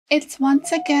It's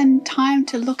once again time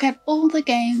to look at all the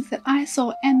games that I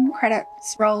saw end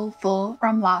credits roll for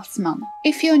from last month.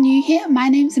 If you're new here, my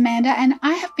name's Amanda and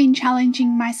I have been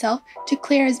challenging myself to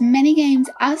clear as many games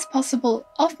as possible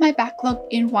off my backlog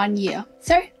in 1 year.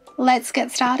 So let's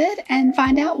get started and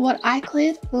find out what I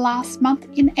cleared last month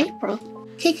in April.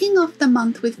 Kicking off the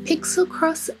month with Pixel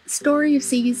Cross Story of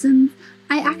Seasons,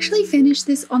 I actually finished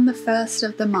this on the 1st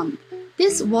of the month.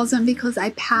 This wasn't because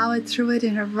I powered through it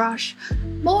in a rush,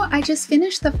 more I just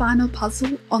finished the final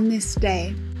puzzle on this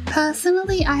day.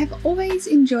 Personally, I have always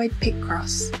enjoyed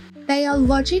Picross. They are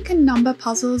logic and number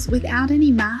puzzles without any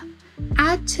math.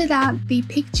 Add to that the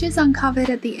pictures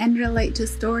uncovered at the end relate to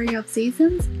Story of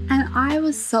Seasons, and I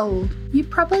was sold. You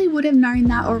probably would have known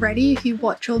that already if you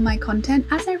watch all my content,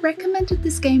 as I recommended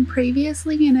this game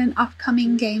previously in an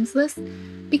upcoming games list,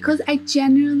 because I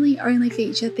genuinely only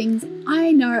feature things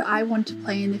I know I want to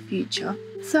play in the future.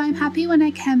 So I'm happy when I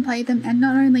can play them, and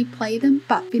not only play them,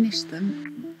 but finish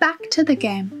them. Back to the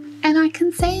game. And I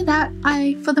can say that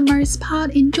I, for the most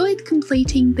part, enjoyed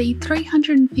completing the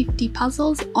 350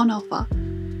 puzzles on offer.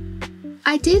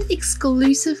 I did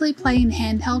exclusively play in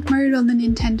handheld mode on the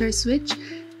Nintendo Switch,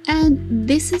 and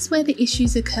this is where the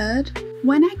issues occurred.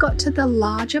 When I got to the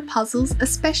larger puzzles,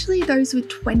 especially those with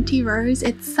 20 rows,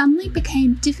 it suddenly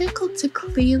became difficult to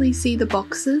clearly see the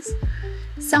boxes.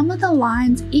 Some of the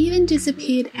lines even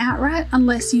disappeared outright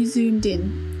unless you zoomed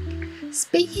in.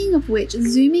 Speaking of which,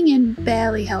 zooming in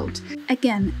barely helped.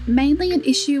 Again, mainly an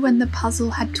issue when the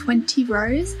puzzle had 20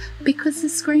 rows because the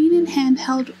screen in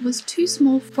handheld was too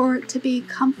small for it to be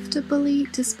comfortably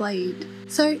displayed.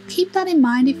 So keep that in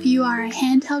mind if you are a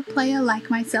handheld player like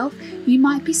myself, you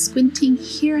might be squinting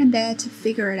here and there to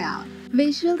figure it out.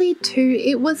 Visually too,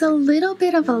 it was a little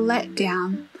bit of a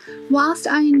letdown. Whilst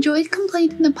I enjoyed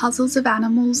completing the puzzles of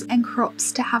animals and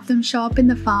crops to have them show up in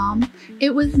the farm,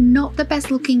 it was not the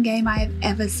best looking game I have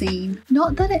ever seen.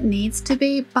 Not that it needs to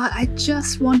be, but I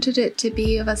just wanted it to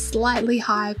be of a slightly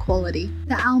higher quality.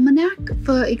 The almanac,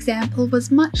 for example, was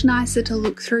much nicer to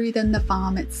look through than the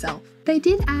farm itself. They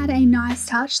did add a nice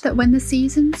touch that when the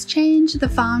seasons change, the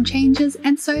farm changes,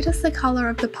 and so does the colour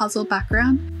of the puzzle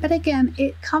background, but again,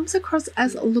 it comes across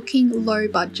as looking low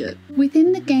budget.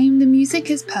 Within the game, the music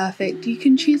is perfect. You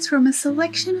can choose from a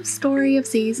selection of Story of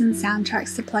Seasons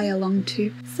soundtracks to play along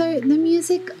to, so the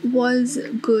music was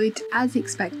good as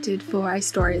expected for a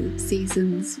Story of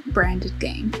Seasons branded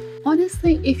game.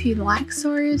 Honestly, if you like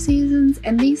Story of Seasons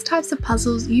and these types of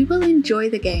puzzles, you will enjoy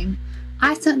the game.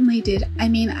 I certainly did. I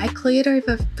mean, I cleared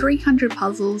over 300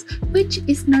 puzzles, which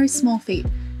is no small feat,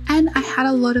 and I had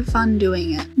a lot of fun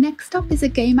doing it. Next up is a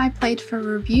game I played for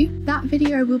review. That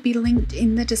video will be linked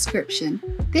in the description.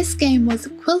 This game was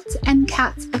Quilts and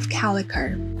Cats of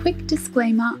Calico. Quick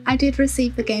disclaimer, I did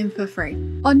receive the game for free.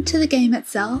 On to the game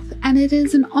itself, and it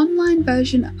is an online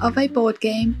version of a board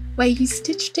game where you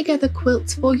stitch together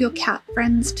quilts for your cat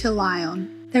friends to lie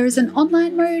on. There is an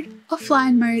online mode,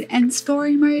 offline mode, and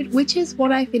story mode, which is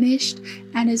what I finished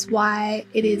and is why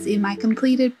it is in my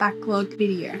completed backlog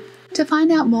video. To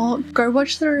find out more, go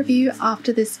watch the review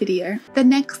after this video. The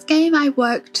next game I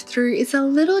worked through is a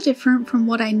little different from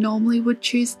what I normally would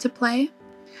choose to play.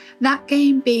 That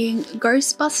game being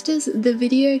Ghostbusters, the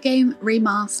video game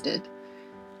Remastered.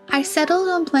 I settled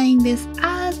on playing this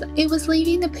as it was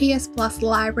leaving the PS Plus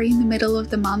library in the middle of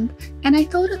the month and I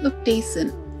thought it looked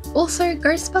decent. Also,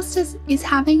 Ghostbusters is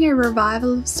having a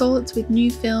revival of sorts with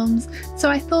new films, so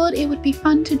I thought it would be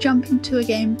fun to jump into a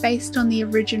game based on the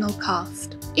original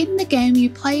cast. In the game, you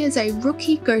play as a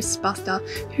rookie Ghostbuster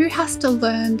who has to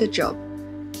learn the job.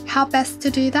 How best to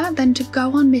do that than to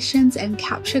go on missions and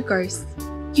capture ghosts.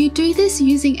 You do this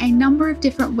using a number of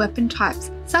different weapon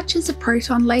types, such as a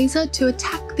proton laser to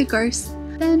attack the ghosts.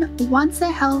 Then, once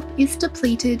their health is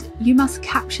depleted, you must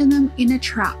capture them in a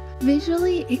trap.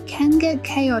 Visually, it can get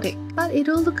chaotic, but it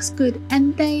all looks good,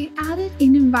 and they added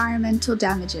in environmental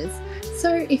damages.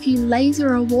 So if you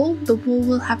laser a wall, the wall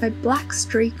will have a black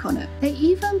streak on it. They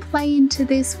even play into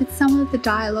this with some of the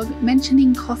dialogue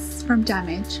mentioning costs from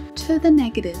damage. To the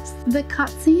negatives, the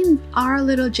cutscenes are a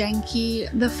little janky.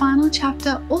 The final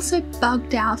chapter also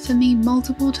bugged out for me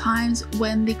multiple times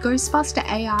when the Ghostbuster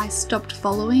AI stopped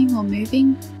following or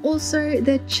moving. Also,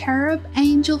 the cherub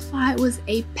angel fight was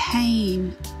a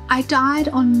pain. I died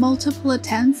on multiple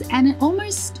attempts and it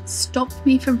almost stopped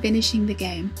me from finishing the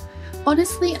game.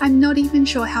 Honestly, I'm not even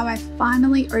sure how I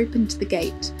finally opened the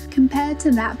gate. Compared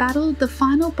to that battle, the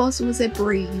final boss was a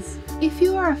breeze. If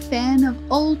you are a fan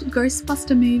of old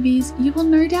Ghostbuster movies, you will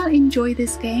no doubt enjoy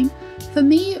this game. For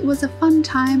me, it was a fun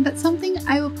time, but something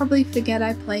I will probably forget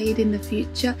I played in the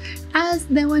future, as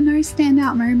there were no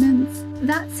standout moments.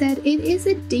 That said, it is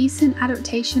a decent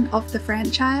adaptation of the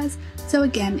franchise, so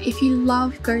again, if you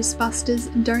love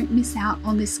Ghostbusters, don't miss out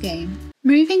on this game.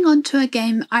 Moving on to a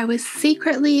game I was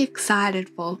secretly excited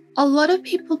for. A lot of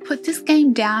people put this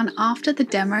game down after the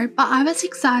demo, but I was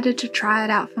excited to try it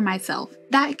out for myself.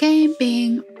 That game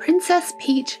being Princess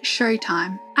Peach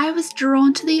Showtime. I was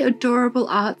drawn to the adorable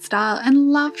art style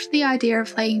and loved the idea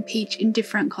of playing Peach in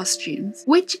different costumes,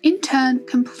 which in turn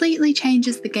completely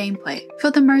changes the gameplay.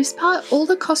 For the most part, all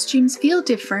the costumes feel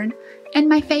different, and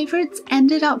my favourites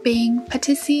ended up being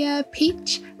Patissier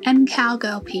Peach and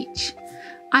Cowgirl Peach.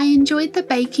 I enjoyed the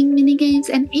baking minigames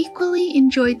and equally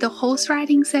enjoyed the horse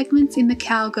riding segments in the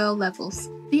cowgirl levels.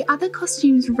 The other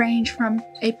costumes range from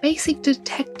a basic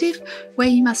detective where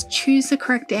you must choose the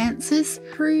correct answers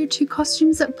through to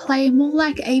costumes that play more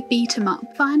like a beat 'em up.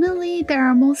 Finally, there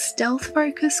are more stealth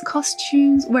focused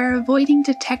costumes where avoiding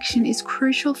detection is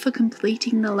crucial for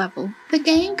completing the level. The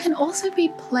game can also be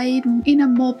played in a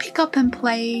more pick up and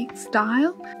play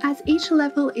style, as each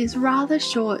level is rather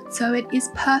short, so it is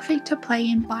perfect to play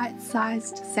in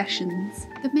bite-sized sessions.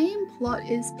 The main plot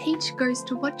is Peach goes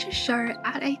to watch a show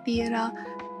at a theatre,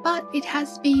 but it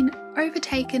has been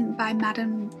overtaken by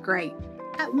Madame Grape.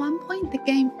 At one point the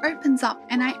game opens up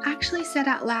and I actually said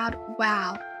out loud,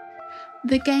 wow.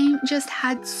 The game just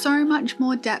had so much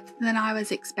more depth than I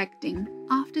was expecting.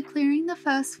 After clearing the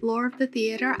first floor of the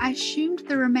theatre, I assumed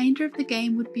the remainder of the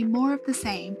game would be more of the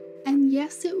same. And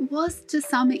yes, it was to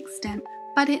some extent,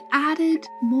 but it added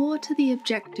more to the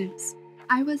objectives.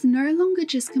 I was no longer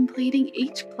just completing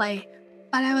each play,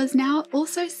 but I was now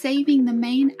also saving the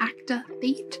main actor,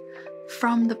 Theet,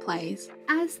 from the plays,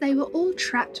 as they were all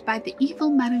trapped by the evil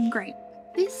Madame Grape.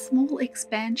 This small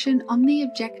expansion on the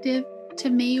objective to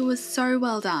me was so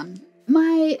well done.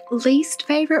 My least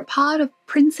favourite part of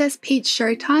Princess Peach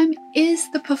Showtime is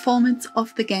the performance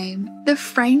of the game. The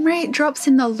frame rate drops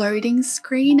in the loading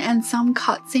screen and some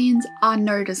cutscenes are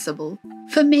noticeable.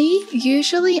 For me,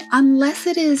 usually, unless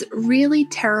it is really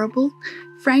terrible,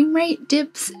 frame rate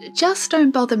dips just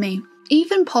don't bother me.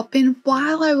 Even Poppin',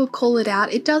 while I will call it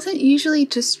out, it doesn't usually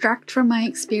distract from my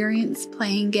experience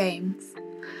playing games.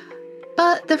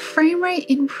 But the frame rate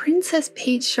in Princess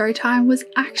Peach Showtime was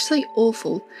actually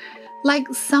awful, like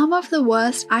some of the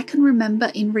worst I can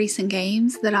remember in recent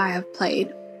games that I have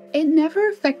played. It never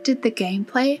affected the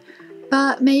gameplay,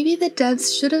 but maybe the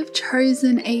devs should have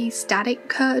chosen a static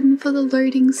curtain for the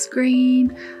loading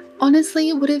screen. Honestly,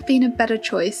 it would have been a better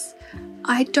choice.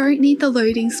 I don't need the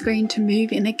loading screen to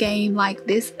move in a game like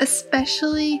this,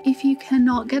 especially if you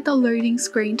cannot get the loading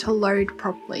screen to load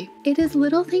properly. It is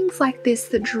little things like this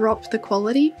that drop the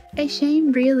quality. A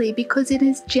shame really, because it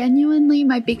is genuinely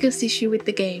my biggest issue with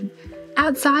the game.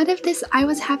 Outside of this, I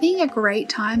was having a great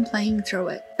time playing through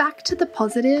it. Back to the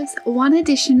positives, one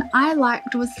addition I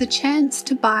liked was the chance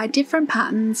to buy different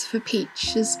patterns for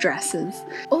Peach's dresses.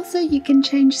 Also, you can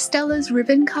change Stella's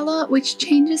ribbon colour, which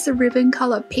changes the ribbon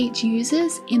colour Peach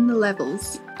uses in the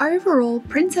levels. Overall,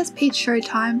 Princess Peach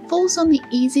Showtime falls on the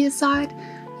easier side.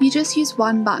 You just use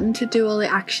one button to do all the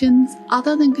actions.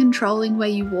 Other than controlling where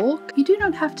you walk, you do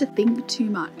not have to think too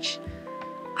much.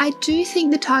 I do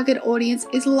think the target audience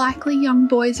is likely young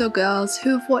boys or girls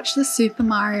who have watched the Super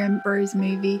Mario Bros.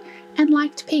 Movie and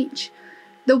liked Peach.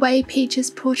 The way Peach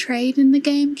is portrayed in the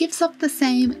game gives off the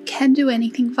same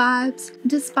can-do-anything vibes.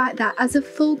 Despite that, as a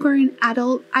full-grown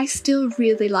adult, I still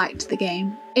really liked the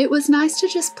game. It was nice to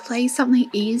just play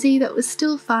something easy that was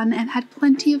still fun and had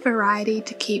plenty of variety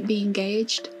to keep me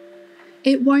engaged.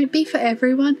 It won't be for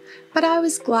everyone, but I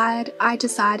was glad I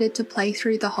decided to play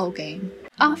through the whole game.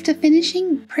 After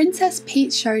finishing Princess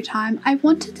Peach Showtime, I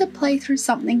wanted to play through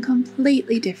something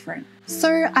completely different.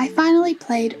 So I finally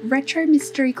played Retro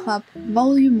Mystery Club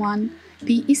Volume 1,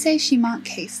 the Ise-Shima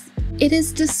case. It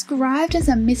is described as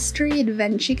a mystery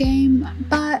adventure game,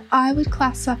 but I would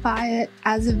classify it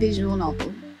as a visual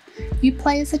novel. You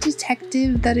play as a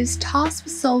detective that is tasked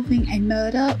with solving a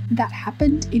murder that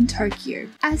happened in Tokyo.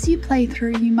 As you play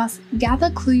through, you must gather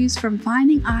clues from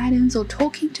finding items or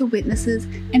talking to witnesses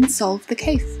and solve the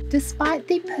case. Despite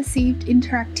the perceived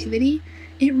interactivity,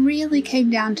 it really came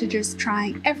down to just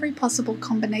trying every possible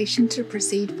combination to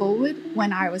proceed forward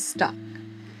when I was stuck.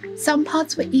 Some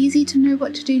parts were easy to know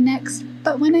what to do next,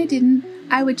 but when I didn't,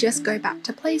 I would just go back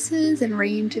to places and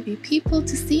re-interview people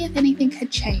to see if anything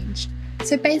had changed.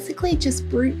 so basically just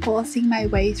brute forcing my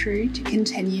way through to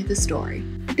continue the story.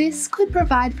 This could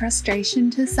provide frustration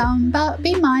to some, but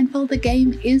be mindful the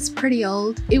game is pretty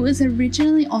old. It was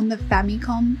originally on the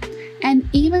Famicom, and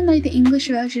even though the English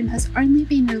version has only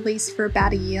been released for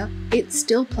about a year, it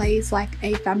still plays like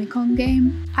a Famicom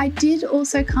game. I did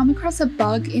also come across a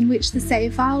bug in which the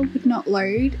save file would not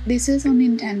load. This is on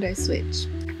Nintendo Switch,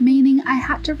 meaning I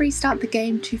had to restart the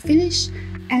game to finish,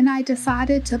 and I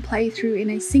decided to play through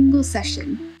in a single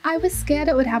session. I was scared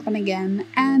it would happen again,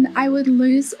 and I would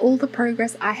lose all the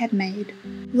progress I had made.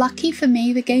 Lucky for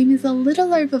me, the game is a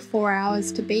little over 4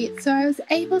 hours to beat, so I was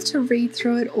able to read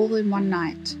through it all in one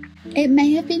night. It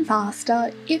may have been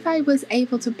faster if I was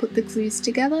able to put the clues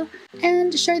together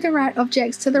and show the right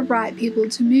objects to the right people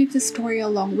to move the story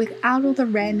along without all the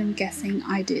random guessing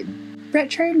I did.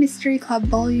 Retro Mystery Club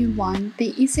Volume 1,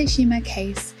 the Ise-Shima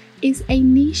case, is a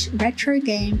niche retro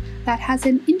game that has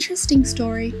an interesting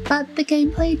story, but the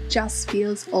gameplay just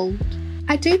feels old.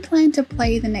 I do plan to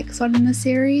play the next one in the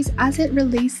series as it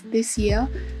released this year,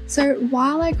 so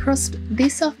while I crossed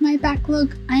this off my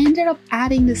backlog, I ended up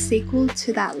adding the sequel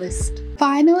to that list.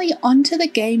 Finally, onto the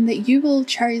game that you all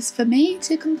chose for me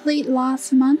to complete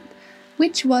last month,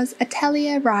 which was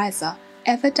Atelier Ryza,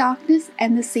 Ever Darkness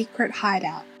and the Secret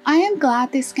Hideout. I am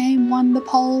glad this game won the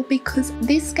poll because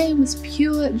this game was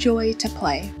pure joy to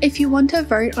play. If you want to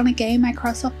vote on a game I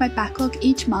cross off my backlog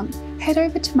each month, head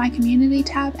over to my community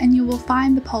tab and you will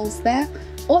find the polls there,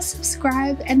 or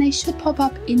subscribe and they should pop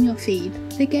up in your feed.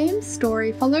 The game's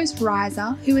story follows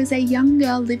Ryza, who is a young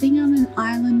girl living on an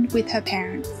island with her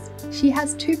parents. She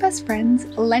has two best friends,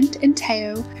 Lent and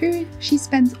Teo, who she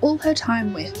spends all her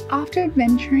time with. After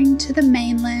adventuring to the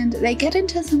mainland, they get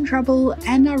into some trouble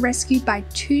and are rescued by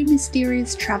two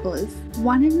mysterious travelers.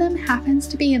 One of them happens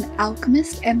to be an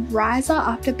alchemist, and Ryza,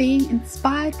 after being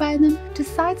inspired by them,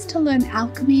 decides to learn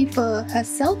alchemy for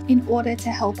herself in order to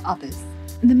help others.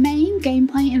 The main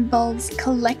gameplay involves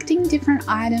collecting different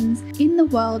items in the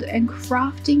world and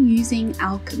crafting using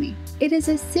alchemy. It is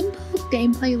a simple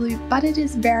gameplay loop, but it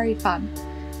is very fun.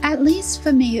 At least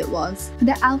for me it was.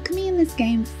 The alchemy in this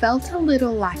game felt a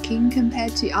little lacking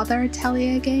compared to other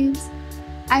Atelier games.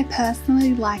 I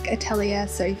personally like Atelier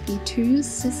Sophie 2's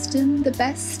system the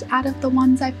best out of the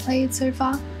ones I've played so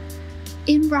far.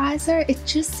 In Ryza, it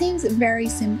just seems very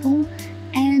simple,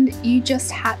 and you just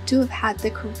had to have had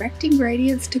the correct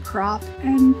ingredients to craft,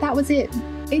 and that was it.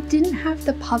 It didn't have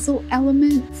the puzzle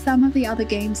element some of the other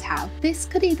games have. This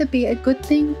could either be a good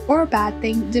thing or a bad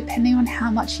thing depending on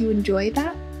how much you enjoy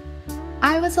that.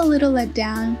 I was a little let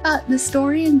down, but the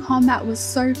story and combat was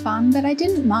so fun that I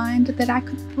didn't mind that I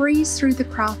could breeze through the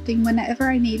crafting whenever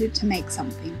I needed to make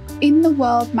something. In the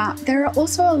world map, there are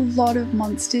also a lot of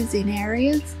monsters in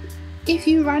areas. If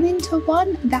you run into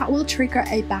one, that will trigger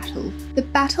a battle. The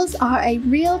battles are a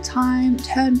real-time,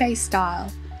 turn-based style.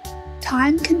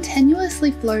 Time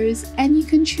continuously flows and you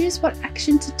can choose what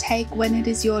action to take when it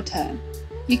is your turn.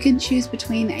 You can choose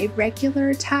between a regular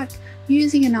attack,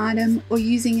 using an item, or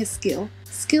using a skill.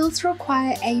 Skills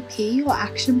require AP or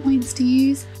action points to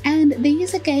use, and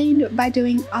these are gained by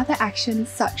doing other actions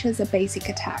such as a basic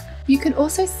attack. You can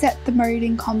also set the mode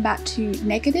in combat to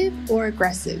negative or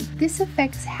aggressive. This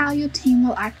affects how your team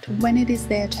will act when it is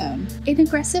their turn. In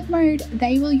aggressive mode,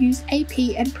 they will use AP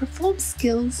and perform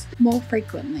skills more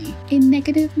frequently. In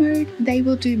negative mode, they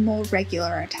will do more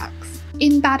regular attacks.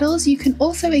 In battles, you can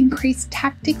also increase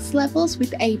tactics levels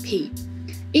with AP.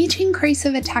 Each increase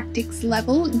of a tactics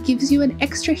level gives you an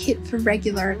extra hit for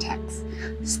regular attacks,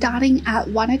 starting at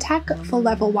 1 attack for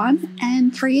level 1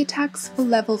 and 3 attacks for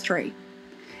level 3.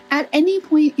 At any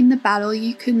point in the battle,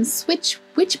 you can switch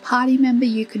which party member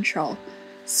you control,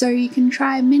 so you can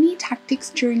try many tactics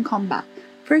during combat.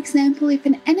 For example, if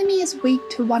an enemy is weak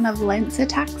to one of Lent's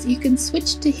attacks, you can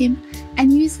switch to him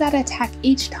and use that attack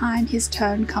each time his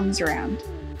turn comes around.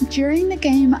 During the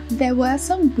game, there were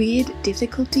some weird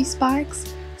difficulty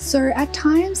spikes, so at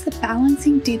times the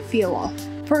balancing did feel off.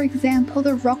 For example,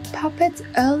 the rock puppets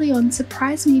early on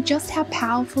surprised me just how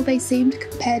powerful they seemed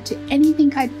compared to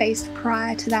anything I'd faced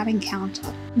prior to that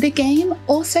encounter. The game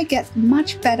also gets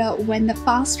much better when the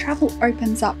fast travel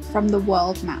opens up from the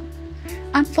world map.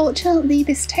 Unfortunately,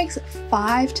 this takes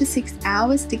 5 to 6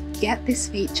 hours to get this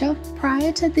feature.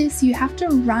 Prior to this, you have to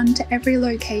run to every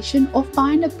location or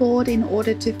find a board in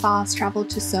order to fast travel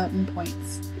to certain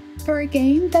points. For a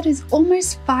game that is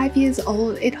almost 5 years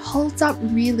old, it holds up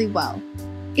really well.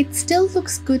 It still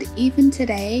looks good even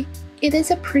today. It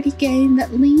is a pretty game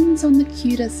that leans on the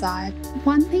cuter side.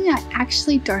 One thing I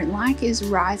actually don't like is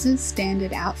Ryza's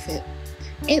standard outfit.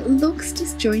 It looks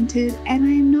disjointed and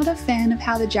I am not a fan of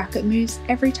how the jacket moves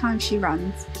every time she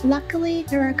runs. Luckily,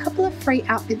 there are a couple of free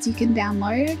outfits you can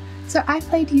download, so I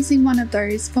played using one of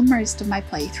those for most of my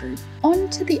playthrough. On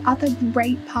to the other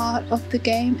great part of the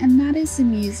game, and that is the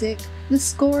music. The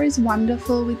score is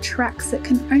wonderful with tracks that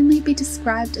can only be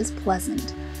described as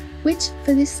pleasant, which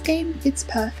for this game fits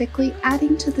perfectly,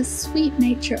 adding to the sweet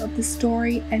nature of the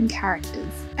story and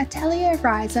characters. Atelier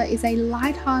Ryza is a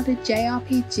light-hearted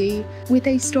JRPG with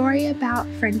a story about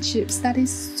friendships that is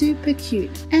super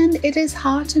cute, and it is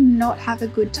hard to not have a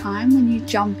good time when you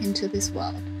jump into this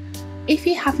world. If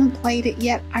you haven't played it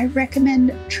yet, I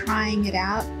recommend trying it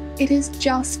out. It is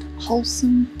just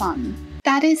wholesome fun.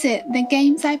 That is it, the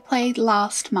games I played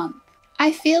last month.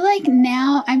 I feel like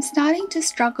now I'm starting to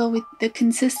struggle with the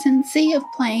consistency of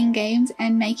playing games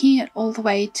and making it all the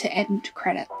way to end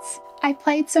credits. I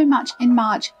played so much in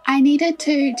March, I needed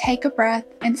to take a breath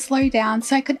and slow down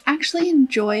so I could actually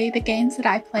enjoy the games that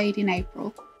I played in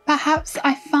April. Perhaps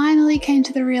I finally came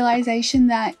to the realization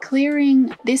that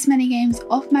clearing this many games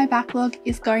off my backlog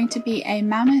is going to be a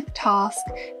mammoth task,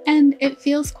 and it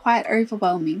feels quite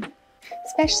overwhelming.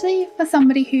 Especially for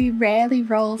somebody who rarely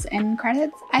rolls end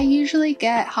credits, I usually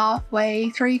get halfway,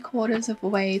 3/4 of the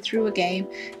way through a game,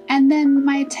 and then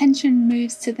my attention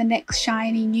moves to the next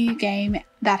shiny new game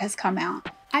that has come out.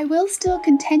 I will still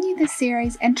continue this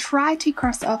series and try to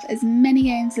cross off as many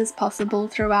games as possible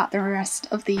throughout the rest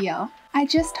of the year. I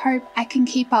just hope I can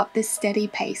keep up this steady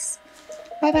pace.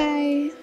 Bye bye!